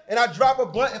something and I drop a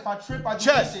blunt, if I trip, I do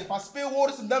Chess. that shit. If I spill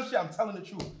water, some dumb shit, I'm telling the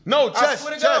truth. No, I Chess.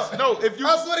 swear to Chess. God. No, if you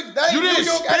I swear to God, you didn't New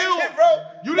York spill, etiquette, bro.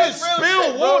 you didn't That's real spill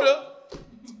shit, bro. water.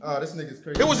 Oh, this nigga's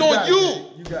crazy. It was You on got you. it, man.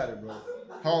 You got it, bro.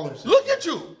 Harlem shit. Look at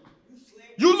you.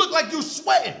 You look like you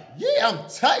sweating. Yeah, I'm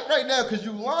tight right now because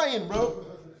you lying, bro.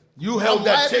 You held I'm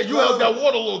that laughing, you bro. held that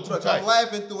water a little too Look, tight. I'm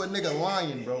laughing through a nigga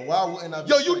lying, bro. Why wouldn't I? Be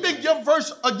Yo, you straight? think your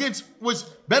verse against was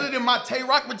better than my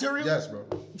Tay-Rock material? Yes, bro.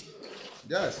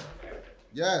 Yes.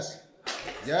 Yes.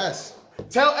 Yes.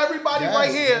 Tell everybody Yes,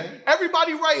 right here, man.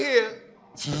 everybody right here,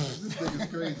 This nigga's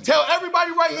crazy. tell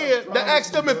everybody right here to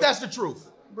ask them if that's the truth.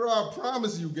 Bro, I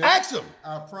promise you, guys. Ask them.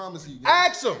 I promise you, guys.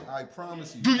 Ask them. I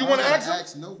promise you. Do you I wanna don't ask them?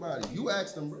 Ask nobody. You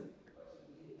ask them, bro.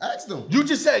 Ask them. You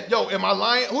just said, yo, am I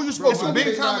lying? Who you supposed to my be?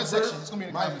 big Comment verse- section. It's gonna be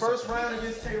in the My comment first section. round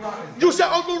against Tay-Rock. You said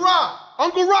Uncle Rod.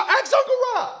 Uncle Rod, ask Uncle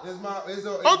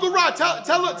Rod. Uncle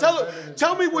Rod,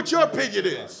 tell me what your opinion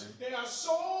is. There are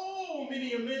so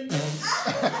many amendments.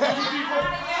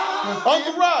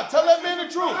 Uncle Rod, tell that man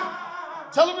the truth.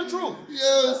 Tell him the truth.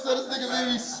 Yo, so this nigga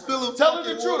made me spilling Tell him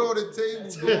fucking the water truth. on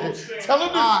the table, bro. Tell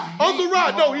him the Uncle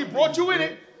Rod, no, he brought you in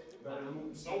it.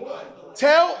 So what?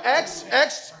 Tell X.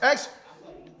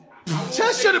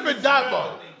 Chess should have been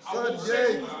Dotmo. Son,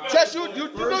 Jay. Chess, you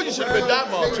know you should have been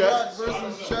Dotmo, Chess. Tay-Rock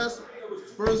versus Chess.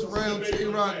 First round,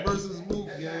 Tay-Rock versus Mook,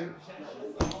 gang.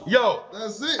 Yo,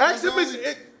 That's it. ask him, That's all.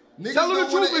 Niggas tell him the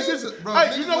don't wanna truth. answer, bro. Hey,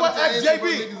 Niggas you know what? want to Ask answer, but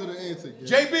JB. niggas are the answer, gang.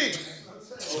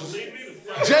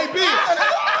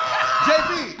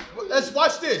 JB, let's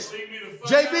watch this.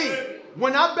 JB,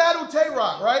 when I battled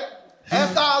Tay-Rock, right?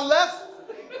 After I left,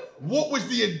 what was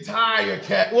the entire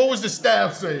what was the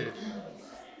staff saying?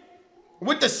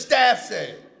 What the staff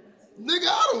saying? Nigga,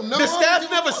 I don't know. The I don't staff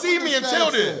give a never fuck see what me the until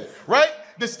staff then, said. right?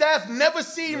 The staff never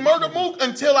seen Murder Mook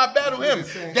until I battled him.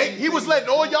 He was letting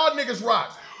all y'all niggas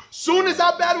rock. Soon as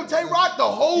I battled Tay Rock, the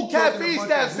whole Caffeine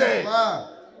staff said,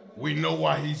 we know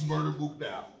why he's Murder Mook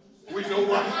now. We know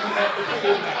why he have to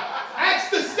kill now.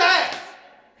 Ask the staff.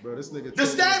 Bro, this nigga. The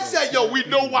staff said, yo, we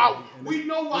know why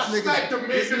Smack the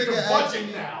making the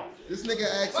budget now. This nigga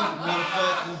asked you, matter of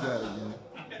fact, you got it, man.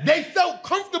 They felt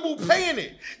comfortable paying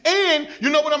it. And you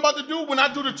know what I'm about to do when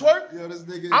I do the twerk? Yo, this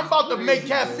nigga I'm about to make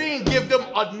Caffeine give them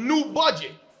a new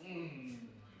budget.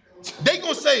 They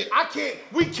gonna say,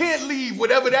 we can't leave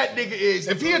whatever that nigga is.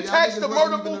 If he attacks the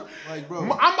Murder Mook, I'm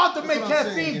about to make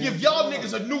Caffeine give y'all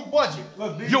niggas a new budget.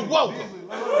 You're welcome.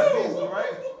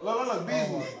 Look,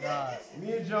 Beasley.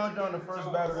 Me and John the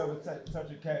first battle that would touch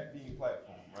a Caffeine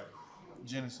platform, right?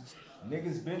 Genesis.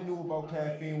 Niggas been knew about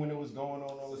Caffeine when it was going on,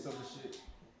 all this other shit.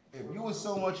 If you was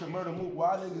so much a Murder Mook,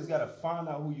 why niggas gotta find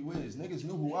out who you is? Niggas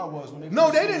knew who I was when they. No,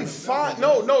 they didn't find.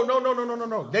 No.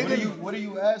 They didn't. What are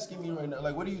you asking me right now?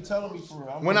 Like, what are you telling me for?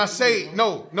 When I say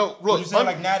no, look. You say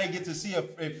like now they get to see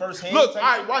it firsthand. Look, all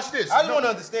right, watch this. I don't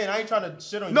understand. I ain't trying to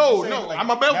shit on you. No, like, I'm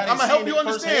gonna help you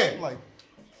understand. Like,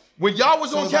 when y'all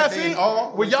was on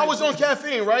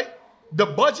Caffeine, right? The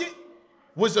budget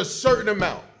was a certain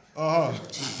amount.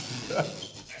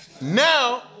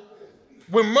 Now,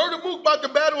 when Murder Mook about to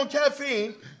battle on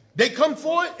Caffeine, they come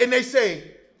forward and they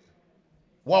say,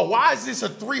 well, why is this a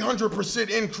 300%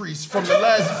 increase from the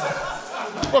last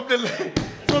from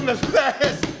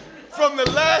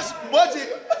the last budget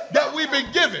that we've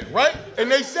been given, right? And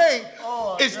they say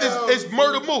it's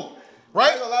Murder Mook,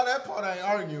 right? A lot of that part I ain't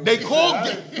arguing. They called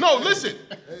listen,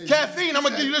 Caffeine, I'm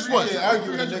gonna give you this one.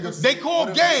 They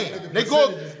called game. They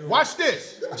called, watch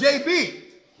this, JB.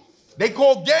 They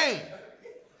called game.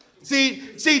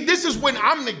 See, this is when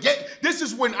I'm the game. This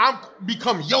is when I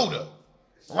become Yoda,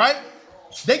 right?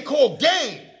 They call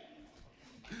game.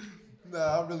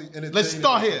 Nah, I'm really entertaining. Let's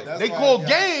start here. They called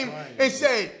game and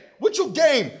said, what you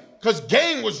game? Because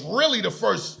game was really the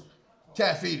first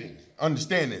Caffeine.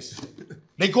 Understand this.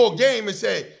 They called game and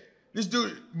said, this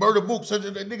dude, Murder Mook. So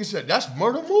the nigga said, that's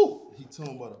Murder Mook. He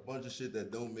talking about a bunch of shit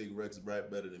that don't make Rex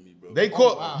rap better than me, bro. They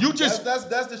call you just that's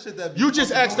the shit that you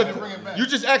just asked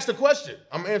the question.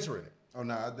 I'm answering it. Oh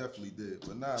nah, I definitely did,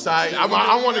 but nah. Sorry, I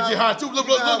want to get high too. Look.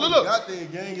 Got there,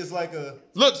 gang is like a.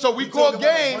 Look, so we called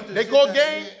game. They called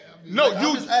game. No,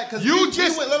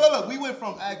 look. We went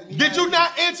from acting. Did you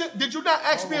not answer? Did you not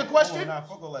ask me a question? Nah,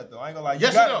 fuck all that though. I ain't gonna lie.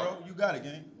 Yes or no? Bro. You got it,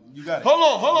 gang. You got it.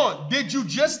 Hold on. Did you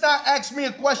just not ask me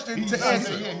a question to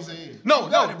answer? No,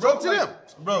 bro, to them.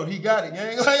 Bro, he got it,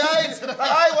 gang. Like,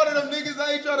 I ain't one of them niggas.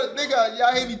 I ain't trying to, nigga,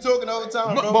 y'all hate me talking the whole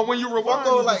time, bro. But when you rewind,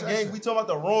 like, gang, we talking about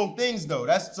the wrong things, though.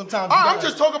 That's sometimes. I'm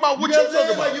just talking about what you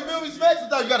talking about. Like, you feel me, Smack?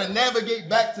 Sometimes you gotta navigate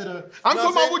back to the. I'm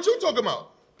talking about what you talking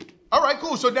about. All right,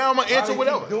 cool. So now I'm gonna answer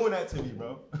whatever. Doing that to me,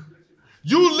 bro.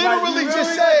 You literally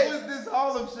just said this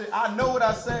Harlem shit. I know what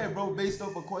I said, bro, based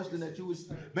off a question that you was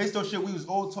based on shit we was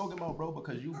all talking about, bro,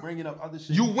 because you bringing up other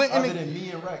shit other than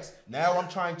me and Rex. Now I'm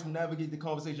trying to navigate the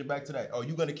conversation back to that. Oh,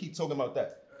 you gonna keep talking about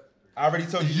that? I already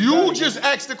told you. You just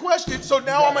asked the question, so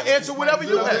now I'm gonna answer whatever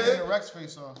you had. Rex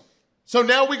face on. So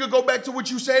now we could go back to what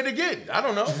you said again. I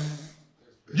don't know.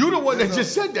 You the one that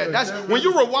just said that. That's when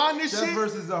you rewind this shit.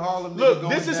 Versus the Harlem. Look,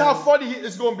 this is how funny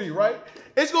it's gonna be, right?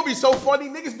 It's gonna be so funny.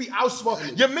 Niggas be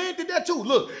outsmart. Your man did that too.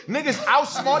 Look, niggas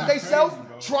outsmart themselves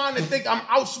trying to think I'm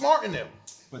outsmarting them.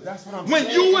 But that's what I'm when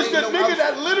saying. You was the nigga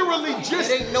that literally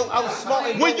just. It ain't no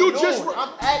outsmarting. When you just.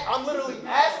 I'm literally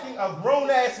asking a grown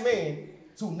ass man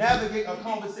to navigate a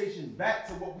conversation back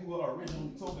to what we were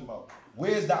originally talking about.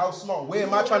 Where's the outsmart? Where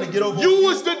am I trying to get over? You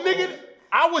was the nigga.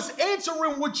 I was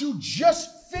answering what you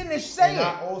just finished saying. And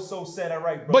I also said it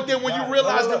right, bro. But then when you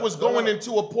realized it was going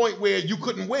into a point where you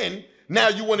couldn't win, now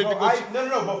you wanted to go.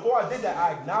 No. Before I did that,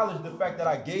 I acknowledged the fact that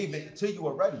I gave it to you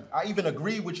already. I even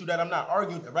agreed with you that I'm not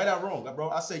arguing, right or wrong, bro.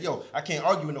 I said, yo, I can't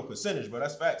argue with no percentage, bro.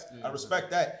 That's facts. I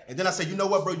respect that. And then I said, you know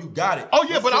what, bro, you got it. Oh,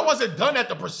 yeah, but I wasn't done at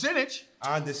the percentage.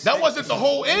 I understand. That wasn't the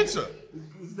whole answer.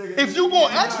 If you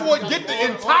gonna ask for it, get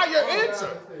the entire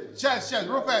answer. Chats,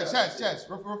 real fast, chats,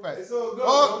 real fast. It's all good.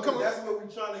 Oh, come on. That's what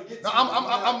we're trying to get to. No,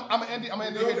 I'm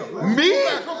ending here though. Me?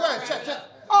 Real fast, chat.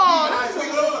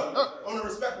 Oh, on the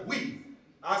respect,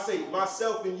 I say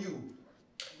myself and you.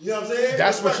 You know what I'm saying?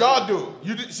 That's what y'all do.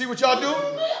 You see what y'all do?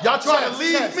 Y'all trying to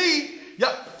leave me.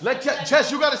 Yeah, let Chess.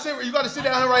 You gotta sit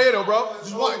down here right here though, bro.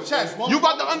 Chess, you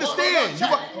about to understand.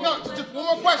 Just one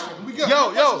more question. We good.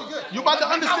 Yo, you about to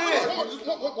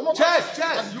understand.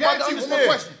 Chess, you about to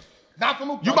understand. Not for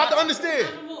Mook. You about to understand.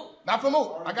 Not for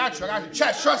Mook. I got you.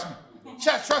 Chess, trust me.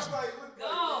 Chess, trust me.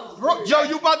 Bro, Yo,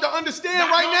 you about to understand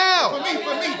right now. For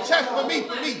me, chest,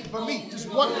 for me. Just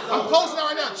one. I'm closing out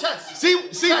right now, chest. See,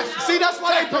 that's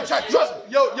why they pay. Trust,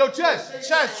 yo,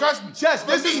 chest, trust me. chest.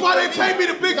 This is why they pay me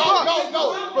the big bucks.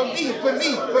 No. For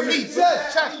me.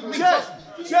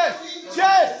 Chest,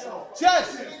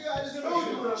 chest.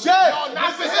 No,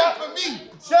 not for him, for me.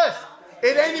 Chest.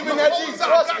 It ain't even that deep.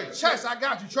 Trust me. Chest, I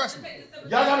got you. Trust me.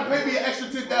 Y'all gotta pay me an extra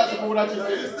 10,000 for what I just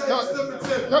did. No.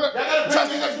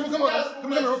 Trust me. Come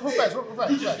on, real fast.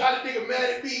 You just got a nigga mad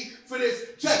at me for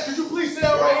this. Chest, could you please sit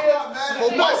down right here?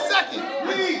 For 1 second,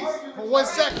 Please. For 1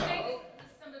 second.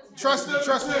 Trust me.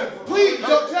 Please,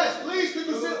 yo, Chest, please, could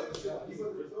you sit?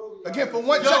 Again, for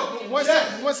 1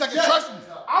 second, trust me.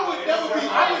 I would never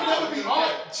be on.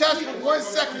 Chest, for 1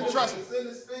 second, trust me. Send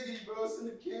the spiggity, bro. Send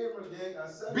the camera, gang.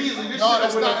 Beasley, this No, shit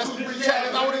that's over not there.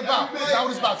 what it's about. That's not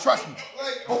what it's about. Trust me.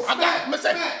 I got it. I'm gonna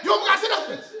say, you gotta sit up.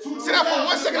 Sit down for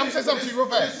 1 second. I'm gonna say something to you real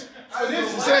fast.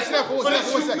 Sit down for 1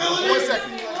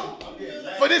 second.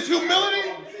 For this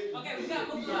humility?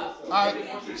 All right,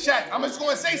 Shaq, I'm just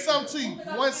gonna say something to you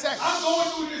for 1 second. I'm going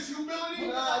through this humility?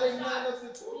 Nah, there's not enough to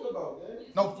talk about, man.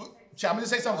 No, Shaq, I'm gonna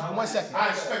say something for 1 second. I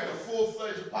expect a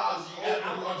full-fledged apology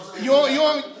after you understand. You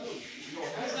don't.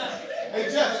 Hey,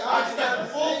 Jeff, I expect a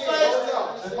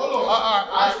full-fledged. Hold on.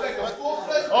 I expect a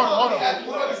full-fledged Hold on. apology after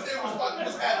you understand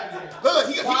what's happening. Look,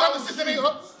 he got to sit there.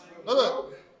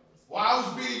 Look. Why I was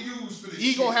being used for this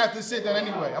He gonna have to sit there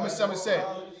anyway. I'm gonna say it.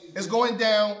 It's going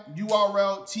down.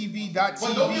 Urltv.tv.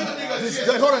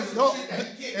 Hold on.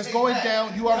 It's going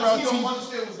down. Urltv.tv.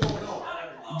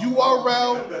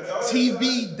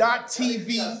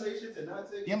 You know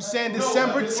what I'm saying?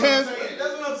 December 10th.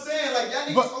 That's what I'm saying. Like, y'all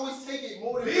niggas always take it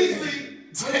more than Beasley.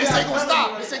 This ain't gonna stop.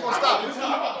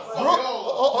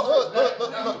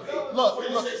 Look.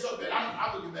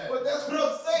 But that's what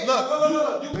I'm saying.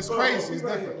 Look. It's crazy. It's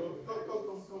different.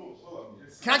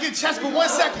 Can I get chest for 1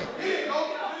 second?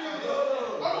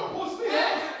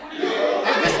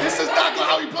 This is not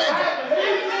how we planned it.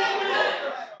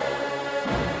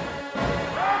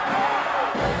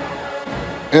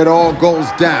 It all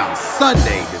goes down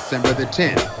Sunday, December the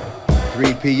 10th,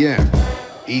 3 p.m.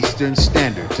 Eastern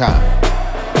Standard Time.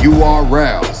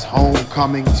 URL's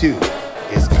Homecoming 2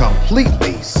 is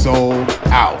completely sold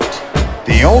out.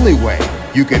 The only way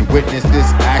you can witness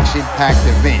this action-packed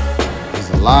event is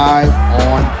live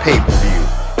on pay-per-view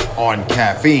on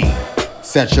Caffeine.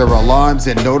 Set your alarms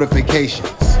and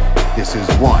notifications. This is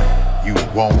one you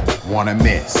won't want to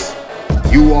miss.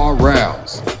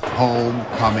 URL's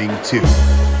Homecoming 2.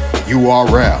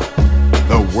 URL,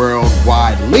 the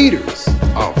worldwide leaders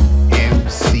of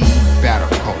MC battle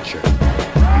culture.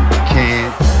 You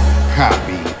can't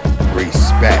copy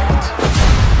respect.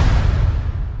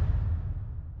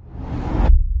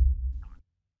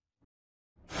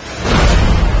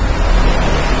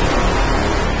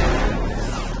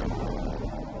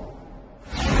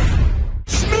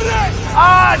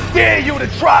 I dare you to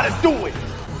try to do it.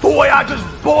 Boy, I just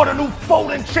bought a new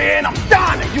folding chair and I'm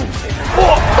dying to use it.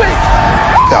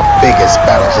 The biggest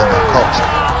battles in the culture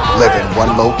live in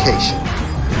one location.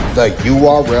 The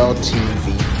Urltv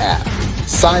app.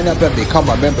 Sign up and become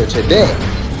a member today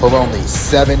for only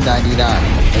 $7.99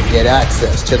 and get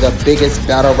access to the biggest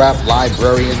battle rap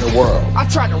library in the world. I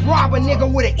tried to rob a nigga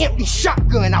with an empty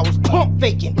shotgun. I was pump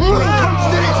faking.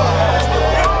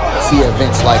 See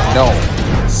events like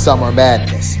Gnome, Summer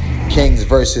Madness, Kings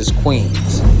vs.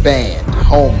 Queens, Band,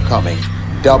 Homecoming,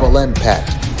 Double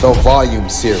Impact, the Volume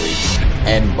Series,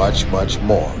 and much, much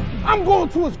more. I'm going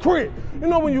to his crib. You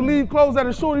know when you leave clothes at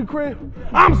a shorty crib?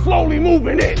 I'm slowly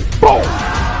moving in. Boom!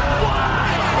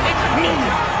 It's me,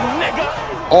 nigga.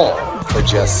 All for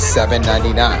just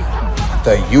 $7.99.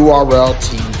 The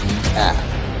Urltv app.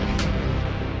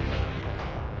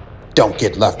 Don't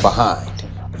get left behind.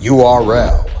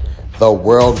 URL, the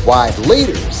worldwide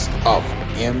leaders of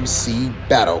MC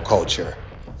battle culture.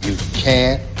 You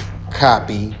can't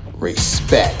copy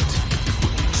respect.